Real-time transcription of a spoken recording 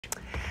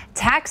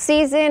Tax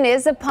season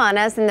is upon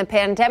us, and the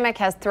pandemic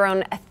has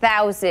thrown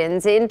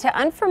thousands into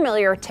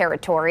unfamiliar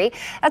territory.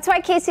 That's why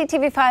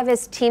KCTV5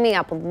 is teaming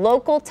up with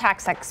local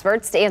tax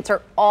experts to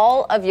answer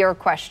all of your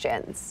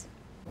questions.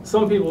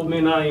 Some people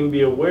may not even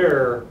be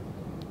aware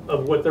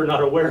of what they're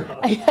not aware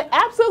of.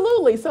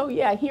 Absolutely. So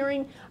yeah,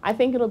 I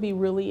think it'll be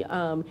really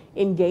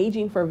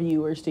engaging for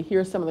viewers to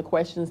hear some of the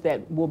questions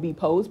that will be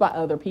posed by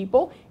other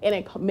people, and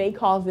it may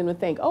cause them to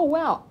think, oh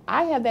wow,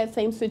 I have that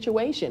same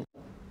situation.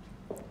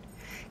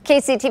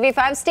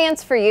 KCTV5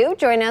 stands for you.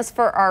 Join us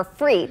for our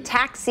free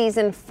tax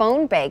season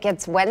phone bank.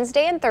 It's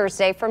Wednesday and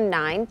Thursday from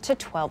 9 to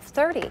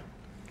 12:30.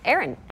 Aaron.